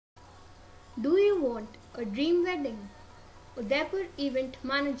Do you want a dream wedding? Udaipur Event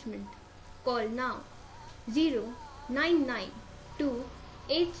Management. Call now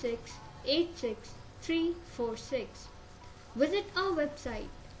 09928686 Visit our website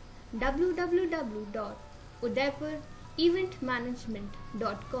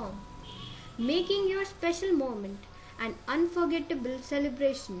www.udaipureventmanagement.com. Making your special moment an unforgettable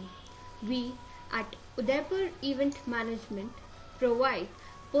celebration. We at Udaipur Event Management provide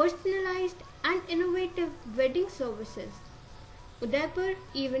personalized and innovative wedding services. Udaipur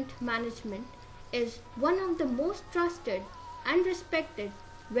Event Management is one of the most trusted and respected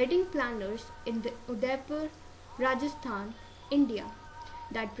wedding planners in the Udaipur, Rajasthan, India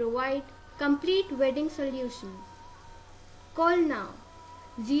that provide complete wedding solutions. Call now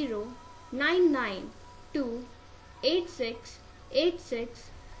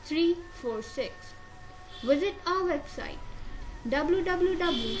 09928686 Visit our website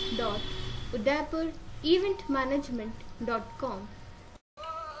www.udaipureventmanagement.com.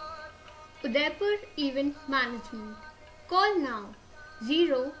 Udaipur Event Management. Call now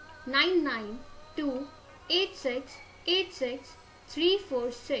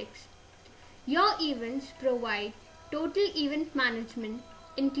 09928686 Your events provide total event management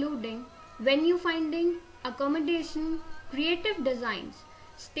including venue finding, accommodation, creative designs,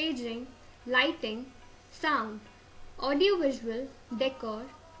 staging, lighting, sound, audiovisual, decor,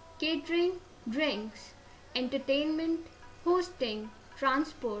 catering, drinks, entertainment, hosting,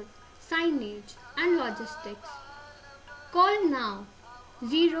 transport, signage and logistics. Call now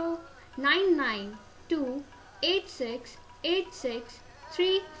 09928686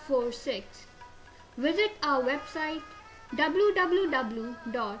 Visit our website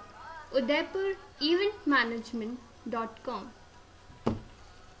www.udaipureventmanagement.com.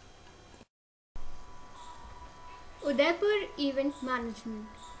 Udaipur Event Management.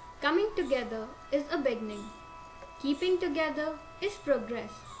 Coming together is a beginning. Keeping together is progress.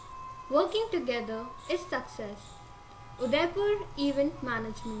 Working together is success. Udaipur Event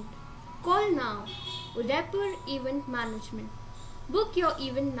Management. Call now. Udaipur Event Management. Book your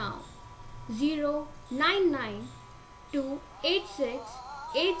event now.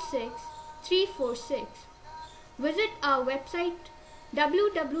 09928686 Visit our website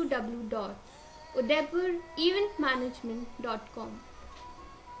www.udaipureventmanagement.com.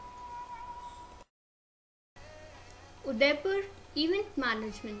 Udaipur Event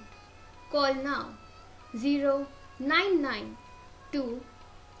Management. Call now 09928686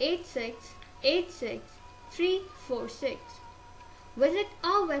 Visit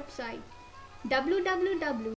our website www